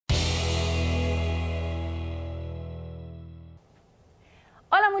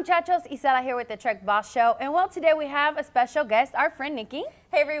muchachos, Isela here with the Truck Boss Show, and well, today we have a special guest, our friend Niki.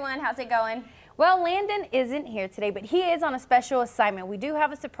 Hey everyone, how's it going? Well, Landon isn't here today, but he is on a special assignment. We do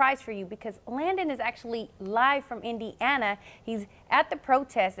have a surprise for you because Landon is actually live from Indiana. He's at the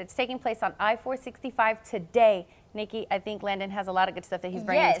protest that's taking place on I-465 today. Niki, I think Landon has a lot of good stuff that he's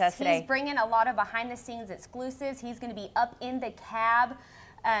bringing to us today. Yes, he's bringing a lot of behind-the-scenes exclusives. He's going to be up in the cab,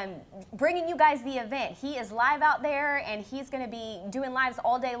 bringing you guys the event. He is live out there, and he's going to be doing lives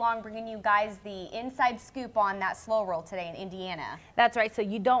all day long, bringing you guys the inside scoop on that slow roll today in Indiana. That's right, so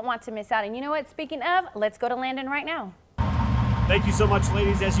you don't want to miss out. And you know what, speaking of, let's go to Landon right now. Thank you so much,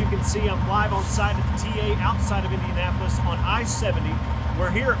 ladies. As you can see, I'm live on site at the TA outside of Indianapolis on I-70. We're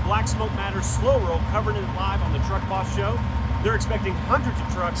here at Black Smoke Matters Slow Roll, covering it live on the Truck Boss Show. They're expecting hundreds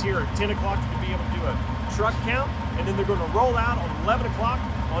of trucks here at 10 o'clock to be able to do a truck count, and then they're going to roll out on 11 o'clock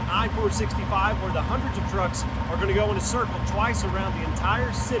on I-465, where the hundreds of trucks are going to go in a circle twice around the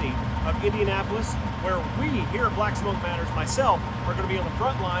entire city of Indianapolis, where we here at Black Smoke Matters, myself, are going to be on the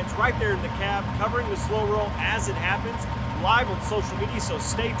front lines right there in the cab, covering the slow roll as it happens, live on social media, so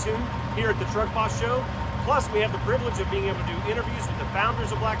stay tuned here at the Truck Boss Show. Plus, we have the privilege of being able to do interviews with the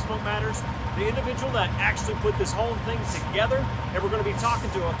founders of Black Smoke Matters, the individual that actually put this whole thing together, and we're going to be talking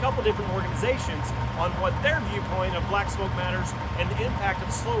to a couple different organizations on what their viewpoint of Black Smoke Matters and the impact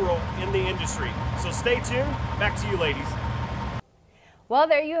of slow roll in the industry. So stay tuned. Back to you, ladies. Well,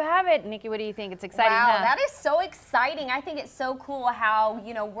 there you have it. Niki, what do you think? It's exciting, Wow, huh? that is so exciting. I think it's so cool how,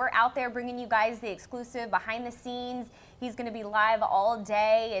 you know, we're out there bringing you guys the exclusive behind the scenes. He's going to be live all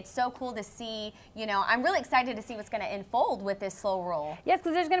day. It's so cool to see, you know, I'm really excited to see what's going to unfold with this slow roll. Yes,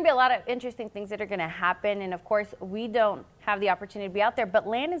 because there's going to be a lot of interesting things that are going to happen. And of course, we don't have the opportunity to be out there, but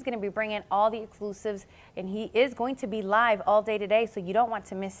Landon is going to be bringing all the exclusives, and he is going to be live all day today. So you don't want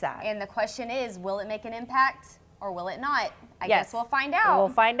to miss that. And the question is, will it make an impact or will it not? I guess we'll find out. We'll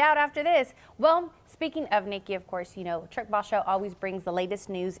find out after this. Well, speaking of Niki, of course, you know, Truck Boss Show always brings the latest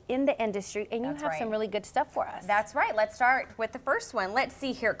news in the industry, and you have some really good stuff for us. That's right. Let's start with the first one. Let's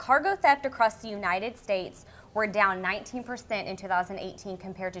see here. Cargo theft across the United States were down 19% in 2018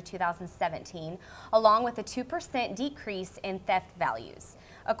 compared to 2017, along with a 2% decrease in theft values.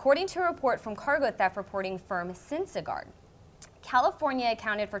 According to a report from cargo theft reporting firm Sensegard, California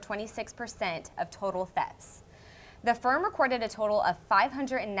accounted for 26% of total thefts. The firm recorded a total of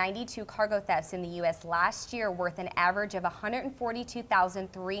 592 cargo thefts in the U.S. last year, worth an average of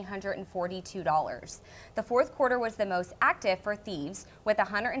 $142,342. The fourth quarter was the most active for thieves, with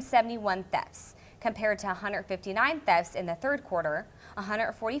 171 thefts, compared to 159 thefts in the third quarter,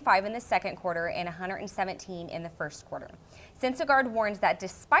 145 in the second quarter, and 117 in the first quarter. Sensegard warns that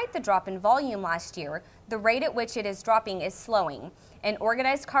despite the drop in volume last year, the rate at which it is dropping is slowing, and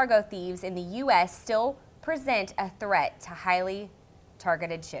organized cargo thieves in the U.S. still present a threat to highly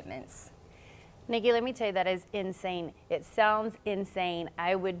targeted shipments. Niki, let me tell you, that is insane. It sounds insane.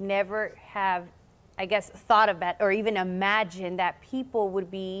 I would never have, I guess, thought about or even imagined that people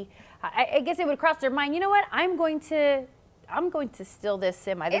would be, I guess it would cross their mind, you know what, I'm going to steal this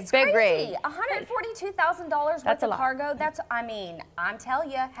semi, this big rig. $142,000 worth of cargo. That's, I mean, I'm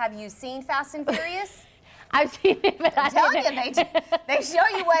telling you, have you seen Fast and Furious? I've seen it, but I'm telling you, they show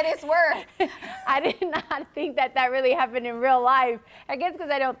you what it's worth. I did not think that really happened in real life. I guess because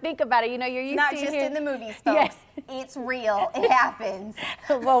I don't think about it. You know, you're used to not just in the movies, folks. Yes. It's real. It happens.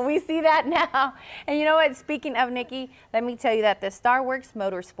 Well, we see that now. And you know what? Speaking of Niki, let me tell you that the Starworks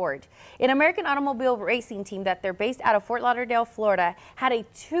Motorsport, an American automobile racing team that they're based out of Fort Lauderdale, Florida, had a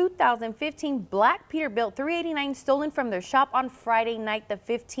 2015 black Peterbilt 389 stolen from their shop on Friday night, the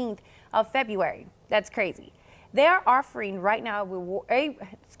 15th of February. That's crazy. They are offering right now they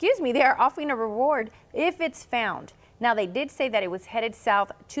are offering a reward if it's found. Now, they did say that it was headed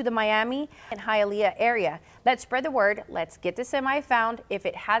south to the Miami and Hialeah area. Let's spread the word. Let's get the semi found if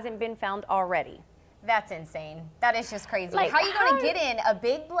it hasn't been found already. That's insane. That is just crazy. Like, how are you going to get in a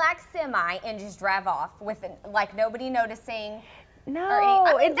big black semi and just drive off with like nobody noticing?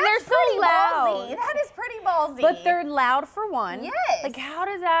 No, they're so loud. Ballsy. That is pretty ballsy. But they're loud for one. Yes. Like, how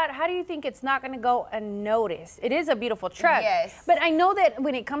do you think it's not going to go unnoticed? It is a beautiful truck. Yes. But I know that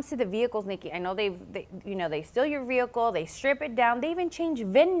when it comes to the vehicles, Niki, I know they steal your vehicle, they strip it down, they even change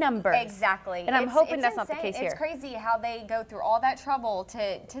VIN numbers. Exactly. And I'm hoping that's not the case here. It's crazy how they go through all that trouble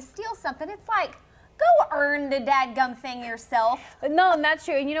to steal something. It's like, go earn the dadgum thing yourself. No, that's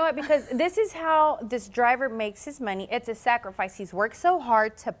true. And you know what? Because this is how this driver makes his money. It's a sacrifice. He's worked so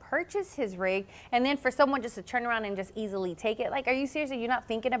hard to purchase his rig, and then for someone just to turn around and just easily take it. Like, are you serious? You're not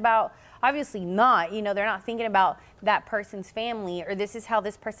thinking about, obviously not, you know, they're not thinking about that person's family, or this is how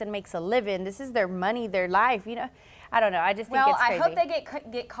this person makes a living. This is their money, their life. You know, I don't know. I just think it's crazy. Well, I hope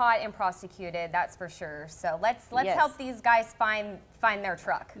they get caught and prosecuted. That's for sure. So let's help these guys find their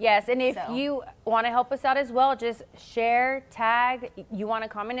truck. Yes, and if you want to help us out as well, just share, tag. You want to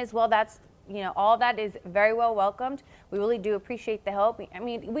comment as well. That's, you know, all that is very well welcomed. We really do appreciate the help. I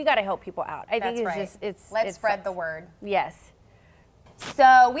mean, we got to help people out. I think let's spread the word. Yes.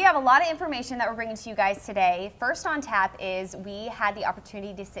 So we have a lot of information that we're bringing to you guys today. First on tap is we had the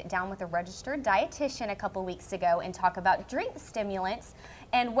opportunity to sit down with a registered dietitian a couple weeks ago and talk about drink stimulants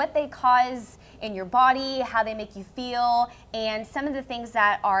and what they cause in your body, how they make you feel, and some of the things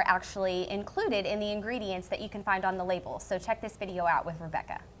that are actually included in the ingredients that you can find on the label. So check this video out with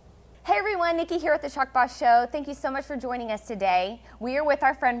Rebecca. Hey everyone, Nikki here at the Truck Boss Show. Thank you so much for joining us today. We are with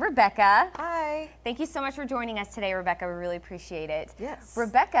our friend Rebecca. Hi. Thank you so much for joining us today, Rebecca. We really appreciate it. Yes.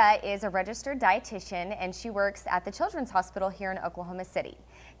 Rebecca is a registered dietitian and she works at the Children's Hospital here in Oklahoma City.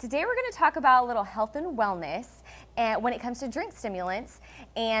 Today we're going to talk about a little health and wellness and when it comes to drink stimulants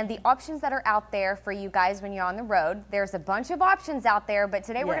and the options that are out there for you guys when you're on the road. There's a bunch of options out there, but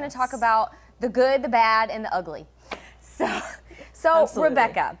today we're going to talk about the good, the bad, and the ugly. So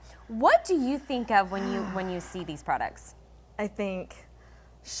Rebecca, what do you think of when you see these products? I think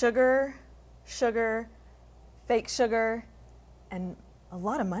sugar, fake sugar, and a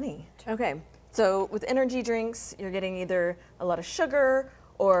lot of money. Okay, so with energy drinks, you're getting either a lot of sugar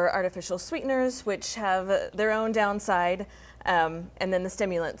or artificial sweeteners, which have their own downside, and then the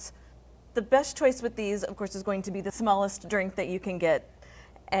stimulants. The best choice with these, of course, is going to be the smallest drink that you can get,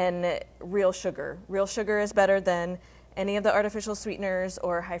 and real sugar. Real sugar is better than any of the artificial sweeteners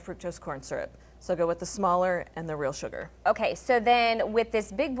or high fructose corn syrup. So go with the smaller and the real sugar. Okay, so then with this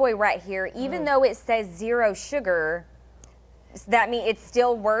big boy right here, even though it says 0 sugar, does that mean it's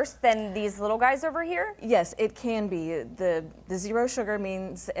still worse than these little guys over here? Yes, it can be. The 0 sugar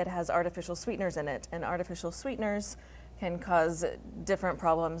means it has artificial sweeteners in it, and artificial sweeteners can cause different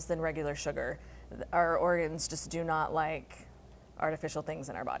problems than regular sugar. Our organs just do not like artificial things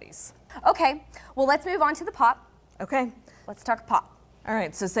in our bodies. Okay, well let's move on to the pop. Okay. Let's talk pop. All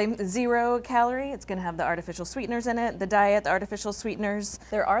right, so same 0 calorie, it's gonna have the artificial sweeteners in it, the diet, the artificial sweeteners.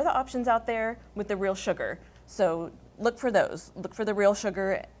 There are the options out there with the real sugar, so look for those. Look for the real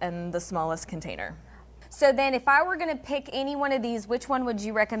sugar and the smallest container. So then if I were gonna pick any one of these, which one would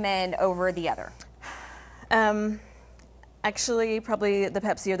you recommend over the other? Actually, probably the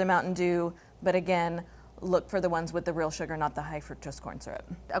Pepsi or the Mountain Dew, but again, look for the ones with the real sugar, not the high fructose corn syrup.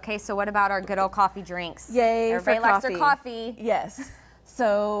 Okay, so what about our good old coffee drinks? Yay, everybody for likes coffee. their coffee. Yes.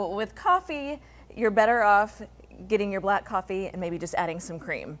 So with coffee, you're better off getting your black coffee and maybe just adding some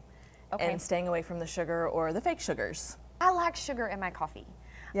cream and staying away from the sugar or the fake sugars. I like sugar in my coffee.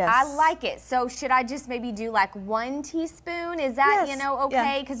 Yes. I like it. So should I just maybe do like 1 teaspoon? Is that, you know,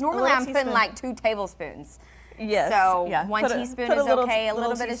 okay? Because normally I'm putting like 2 tablespoons. Yes. So yeah. 1 teaspoon is okay, a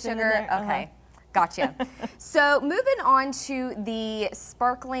little bit of sugar. Okay. Gotcha. So moving on to the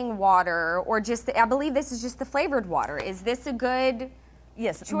sparkling water, or just, I believe this is just the flavored water. Is this a good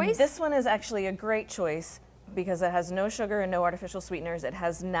choice? This one is actually a great choice because it has no sugar and no artificial sweeteners. It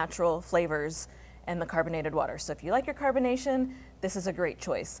has natural flavors and the carbonated water. So if you like your carbonation, this is a great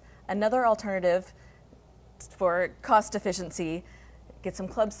choice. Another alternative for cost efficiency, get some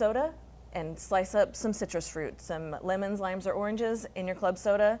club soda and slice up some citrus fruit, some lemons, limes, or oranges in your club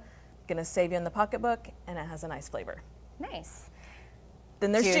soda. Gonna save you in the pocketbook, and it has a nice flavor. Nice.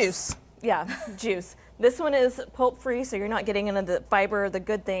 Then there's juice. Yeah, juice. This one is pulp-free, so you're not getting into the fiber, the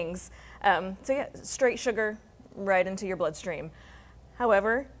good things. So yeah, straight sugar right into your bloodstream.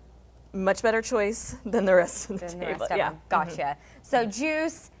 However, much better choice than the rest of the table. Yeah. Gotcha. So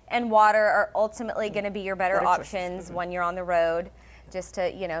juice and water are ultimately going to be your better options when you're on the road, just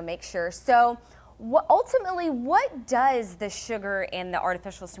to, you know, make sure. So ultimately, what does the sugar and the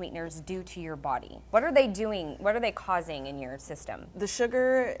artificial sweeteners do to your body? What are they doing? What are they causing in your system? The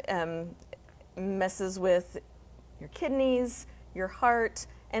sugar messes with your kidneys, your heart,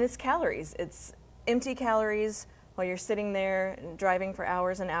 and it's calories. It's empty calories while you're sitting there driving for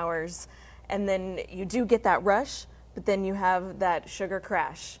hours and hours. And then you do get that rush, but then you have that sugar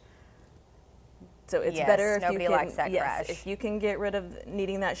crash. So it's better if nobody you can, likes that crash. if you can get rid of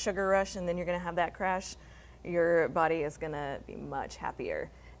needing that sugar rush and then you're going to have that crash, your body is going to be much happier.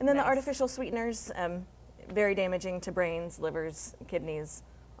 And then the artificial sweeteners, very damaging to brains, livers, kidneys,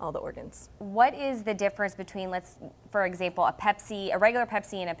 all the organs. What is the difference between, for example, a regular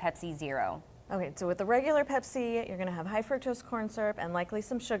Pepsi and a Pepsi Zero? Okay, so with the regular Pepsi, you're going to have high fructose corn syrup and likely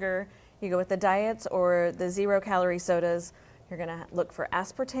some sugar. You go with the diets or the 0 calorie sodas, you're going to look for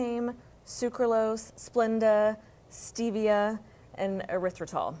aspartame, sucralose, Splenda, stevia, and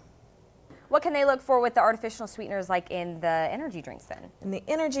erythritol. What can they look for with the artificial sweeteners like in the energy drinks then? In the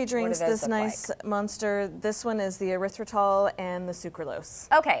energy drinks, this nice monster, this one is the erythritol and the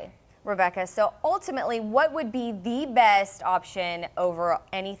sucralose. Okay, Rebecca, so ultimately what would be the best option over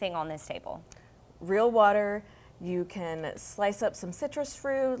anything on this table? Real water. You can slice up some citrus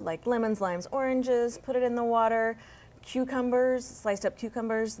fruit like lemons, limes, oranges, put it in the water. Cucumbers, sliced up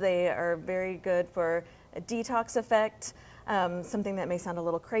cucumbers, they are very good for a detox effect. Something that may sound a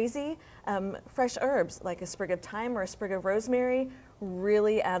little crazy, fresh herbs like a sprig of thyme or a sprig of rosemary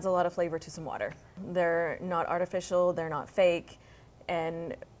really adds a lot of flavor to some water. They're not artificial, they're not fake,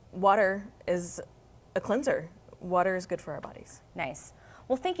 and water is a cleanser. Water is good for our bodies. Nice.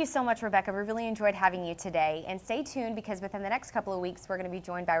 Well, thank you so much, Rebecca. We really enjoyed having you today. And stay tuned because within the next couple of weeks, we're going to be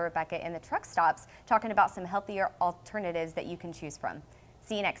joined by Rebecca in the truck stops talking about some healthier alternatives that you can choose from.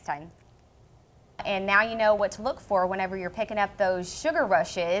 See you next time. And now you know what to look for whenever you're picking up those sugar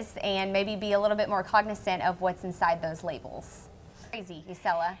rushes and maybe be a little bit more cognizant of what's inside those labels. Crazy,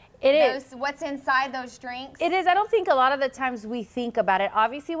 Isela. It is. What's inside those drinks? It is. I don't think a lot of the times we think about it.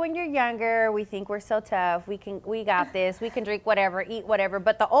 Obviously, when you're younger, we think we're so tough. We got this. We can drink whatever, eat whatever.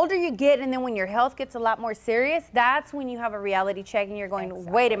 But the older you get, and then when your health gets a lot more serious, that's when you have a reality check and you're going,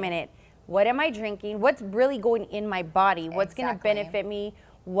 Exactly. wait a minute, what am I drinking? What's really going in my body? What's going to Exactly. benefit me?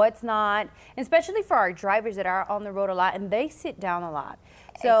 What's not? And especially for our drivers that are on the road a lot and they sit down a lot.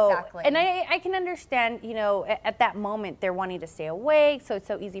 So, Exactly. and I can understand, you know, at that moment they're wanting to stay awake, so it's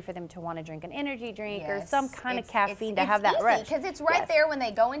so easy for them to want to drink an energy drink or some kind of caffeine to have that rush. Because it's right there when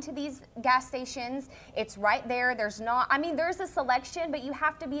they go into these gas stations. It's right there. There's not, I mean, there's a selection, but you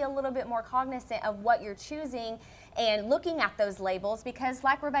have to be a little bit more cognizant of what you're choosing and looking at those labels because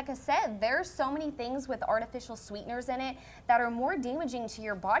like Rebecca said, there's so many things with artificial sweeteners in it that are more damaging to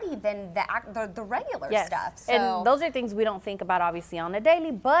your body than the regular stuff. So, and those are things we don't think about obviously on a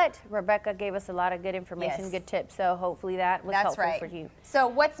daily, but Rebecca gave us a lot of good information, good tips, so hopefully that was helpful for you. So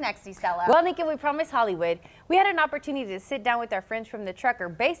what's next, Isela? Well, Niki, we promised Hollywood. We had an opportunity to sit down with our friends from the Trucker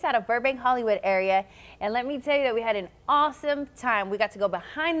based out of Burbank, Hollywood area, and let me tell you that we had an awesome time. We got to go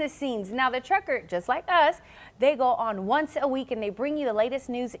behind the scenes. Now, the Trucker, just like us, they go on once a week and they bring you the latest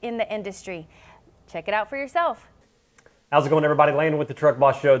news in the industry. Check it out for yourself. How's it going, everybody? Landon with the Truck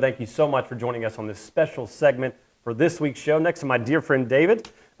Boss Show. Thank you so much for joining us on this special segment for this week's show. Next to my dear friend David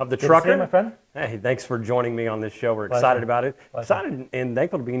of the Trucker. Good to see you, my friend. Hey, thanks for joining me on this show. We're excited about it. Pleasure. Excited and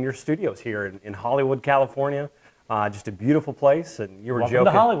thankful to be in your studios here in Hollywood, California. Just a beautiful place. And you were Welcome joking.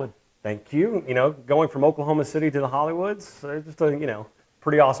 to Hollywood. Thank you. You know, going from Oklahoma City to the Hollywoods, just a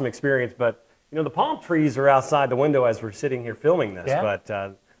pretty awesome experience. But the palm trees are outside the window as we're sitting here filming this. Yeah. But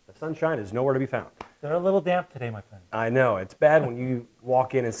the sunshine is nowhere to be found. They're a little damp today, my friend. I know. It's bad when you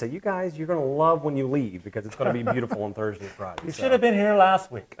walk in and say, you guys, you're going to love when you leave because it's going to be beautiful on Thursday and Friday. You should have been here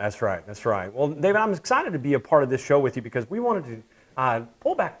last week. That's right. That's right. Well, David, I'm excited to be a part of this show with you because we wanted to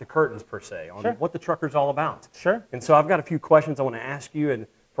pull back the curtains, per se, on what the Trucker's all about. Sure. And so I've got a few questions I want to ask you. And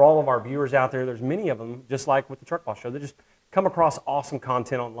for all of our viewers out there, there's many of them, just like with the Truck Boss Show, that just come across awesome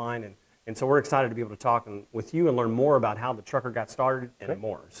content online. And so we're excited to be able to talk with you and learn more about how the Trucker got started and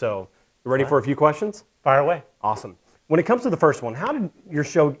more. So you ready for a few questions? Fire away. Awesome. When it comes to the first one, how did your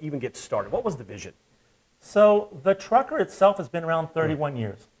show even get started? What was the vision? So the Trucker itself has been around 31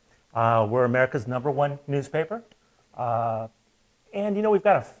 years. We're America's #1 newspaper. And, we've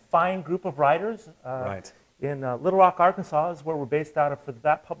got a fine group of writers. Right. In Little Rock, Arkansas is where we're based out of for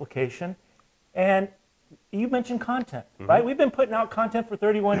that publication. And you mentioned content, right? We've been putting out content for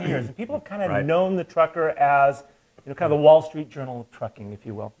 31 years. And people have kind of known the Trucker as kind of the Wall Street Journal of trucking, if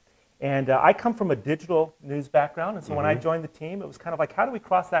you will. And I come from a digital news background, and so when I joined the team, it was kind of like, how do we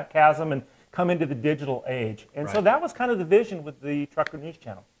cross that chasm and come into the digital age? And so that was kind of the vision with the Trucker News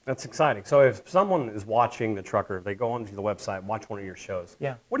Channel. That's exciting. So if someone is watching the Trucker, they go onto the website, watch one of your shows,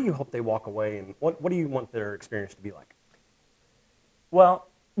 what do you hope they walk away, and what do you want their experience to be like? Well,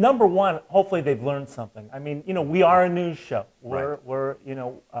 number one, hopefully they've learned something. I mean, we are a news show. We're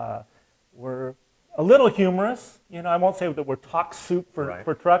a little humorous. I won't say that we're talk soup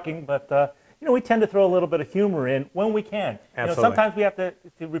for trucking, but we tend to throw a little bit of humor in when we can. Absolutely. Sometimes we have to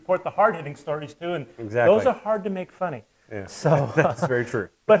report the hard-hitting stories too, and those are hard to make funny. Yeah. So that's very true.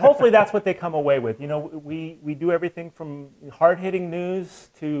 But hopefully that's what they come away with. We do everything from hard-hitting news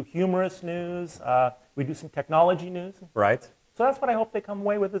to humorous news. We do some technology news. Right. So that's what I hope they come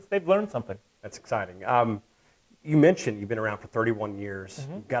away with, is they've learned something. That's exciting. You mentioned you've been around for 31 years.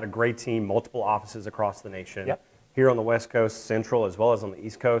 You've got a great team, multiple offices across the nation, here on the West Coast, Central, as well as on the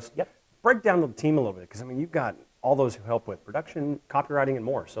East Coast. Break down the team a little bit, because, you've got all those who help with production, copywriting, and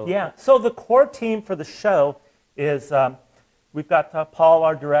more. So so the core team for the show is we've got Paul,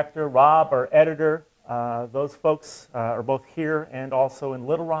 our director, Rob, our editor. Those folks are both here and also in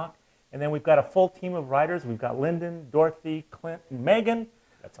Little Rock. And then we've got a full team of writers. We've got Landon, Dorothy, Clint, and Megan.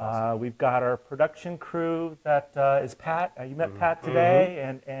 That's awesome. We've got our production crew that is Pat. You met Pat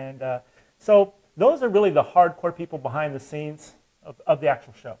today. And so those are really the hardcore people behind the scenes of the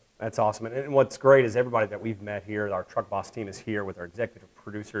actual show. That's awesome. And what's great is everybody that we've met here, our Truck Boss team is here with our executive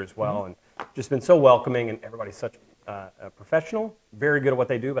producer as well, and just been so welcoming, and everybody's such professional, very good at what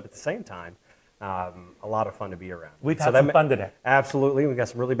they do, but at the same time, a lot of fun to be around. We've had some fun today. Absolutely. We've got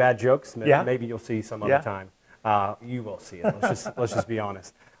some really bad jokes. Yeah. Maybe you'll see some other time. You will see it. Let's just be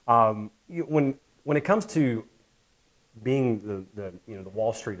honest. When it comes to being the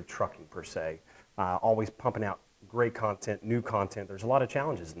Wall Street of trucking per se, always pumping out great content, new content, there's a lot of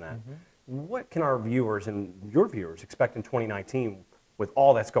challenges in that. What can our viewers and your viewers expect in 2019 with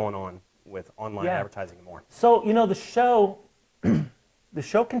all that's going on with online advertising and more? So, the show, the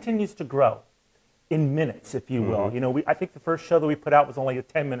show continues to grow in minutes, if you will. I think the first show that we put out was only a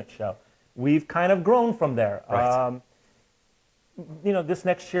 10-minute show. We've kind of grown from there. Right. This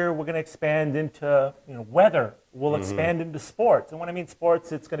next year we're going to expand into weather. We'll expand into sports, and when I mean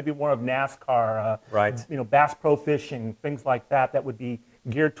sports, it's going to be more of NASCAR, Bass Pro Fishing, things like that. That would be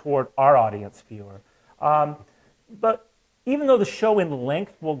geared toward our audience viewer. But even though the show in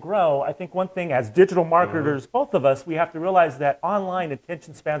length will grow, I think one thing as digital marketers, both of us, we have to realize that online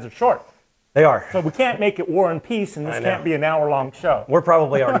attention spans are short. They are. So we can't make it War and Peace, and this can't be an hour-long show. We're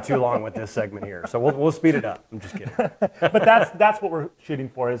probably already too long with this segment here, so we'll speed it up. I'm just kidding. But that's what we're shooting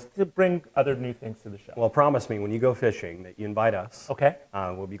for, is to bring other new things to the show. Well, promise me when you go fishing that you invite us. Okay.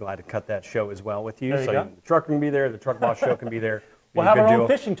 We'll be glad to cut that show as well with you. There you go. The truck can be there, the Truck Boss show can be there. We'll have our own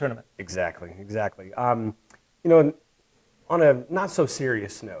fishing tournament. Exactly. On a not so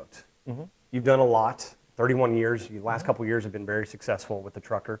serious note, you've done a lot. 31 years. The last couple of years have been very successful with the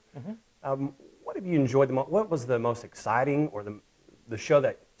trucker. What have you enjoyed the most? What was the most exciting, or the show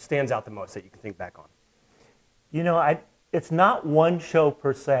that stands out the most that you can think back on? It's not one show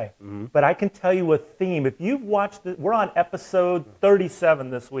per se, but I can tell you a theme. If you've watched we're on episode 37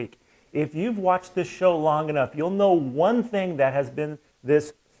 this week. If you've watched this show long enough, you'll know one thing that has been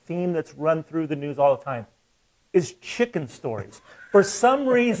this theme that's run through the news all the time is chicken stories. For some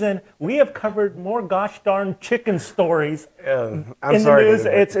reason, we have covered more gosh darn chicken stories in the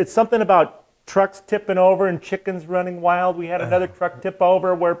news. It's something about trucks tipping over and chickens running wild. We had another truck tip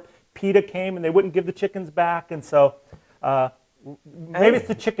over where PETA came and they wouldn't give the chickens back. And so maybe it's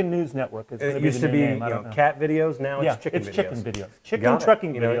the Chicken News Network. It used to be cat videos. Now it's chicken videos. Chicken videos. Chicken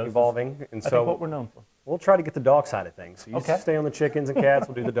trucking videos. Evolving. And I think what we're known for. We'll try to get the dog side of things. So you stay on the chickens and cats.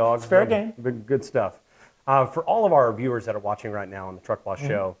 We'll do the dogs. It's fair game. Good stuff. For all of our viewers that are watching right now on the Truck Boss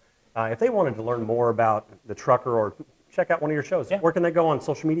show, if they wanted to learn more about the trucker or check out one of your shows, where can they go on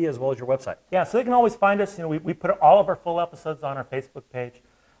social media as well as your website? Yeah, so they can always find us. We put all of our full episodes on our Facebook page.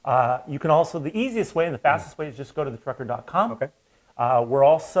 You can also, the easiest way and the fastest way is just go to thetrucker.com. Okay. We're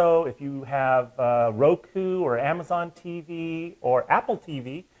also, if you have Roku or Amazon TV or Apple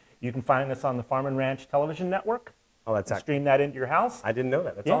TV, you can find us on the Farm and Ranch Television Network. Oh, that's stream that into your house. I didn't know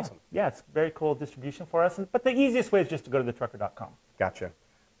that. That's awesome. Yeah, it's very cool distribution for us. But the easiest way is just to go to thetrucker.com. Gotcha.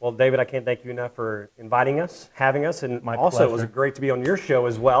 Well, David, I can't thank you enough for inviting us, having us, and My also pleasure. it was great to be on your show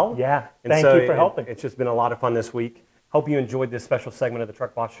as well. Yeah, thank you for helping. It's just been a lot of fun this week. Hope you enjoyed this special segment of the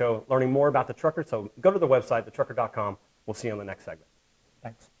Truck Boss Show, learning more about the trucker. So go to the website, thetrucker.com. We'll see you on the next segment.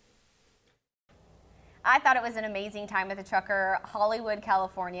 Thanks. I thought it was an amazing time with the trucker. Hollywood,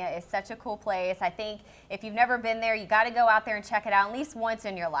 California is such a cool place. I think if you've never been there, you got to go out there and check it out at least once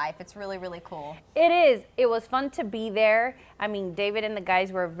in your life. It's really, really cool. It is. It was fun to be there. I mean, David and the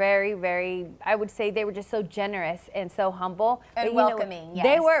guys were very, very, I would say they were just so generous and so humble. And welcoming, yes.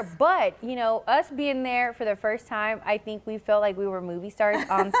 They were, but, us being there for the first time, I think we felt like we were movie stars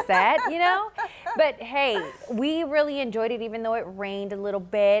on set, But, hey, we really enjoyed it, even though it rained a little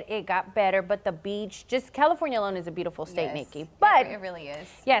bit. It got better, but the beach, just California alone is a beautiful state, yes, Niki. But it really is.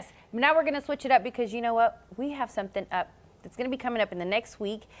 Yes. Now we're going to switch it up because you know what? We have something up that's going to be coming up in the next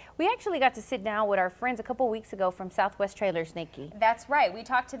week. We actually got to sit down with our friends a couple weeks ago from Southwest Trailers, Niki. That's right. We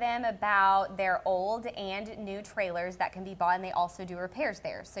talked to them about their old and new trailers that can be bought, and they also do repairs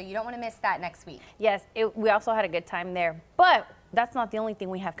there. So you don't want to miss that next week. Yes. We also had a good time there. But that's not the only thing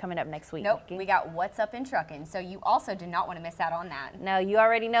we have coming up next week. Nope. Niki. We got What's Up in Trucking. So you also do not want to miss out on that. Now, you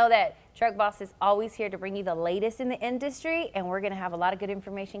already know that Truck Boss is always here to bring you the latest in the industry, and we're going to have a lot of good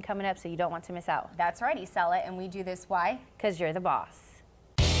information coming up, so you don't want to miss out. That's right, Isella, and we do this why? Because you're the boss.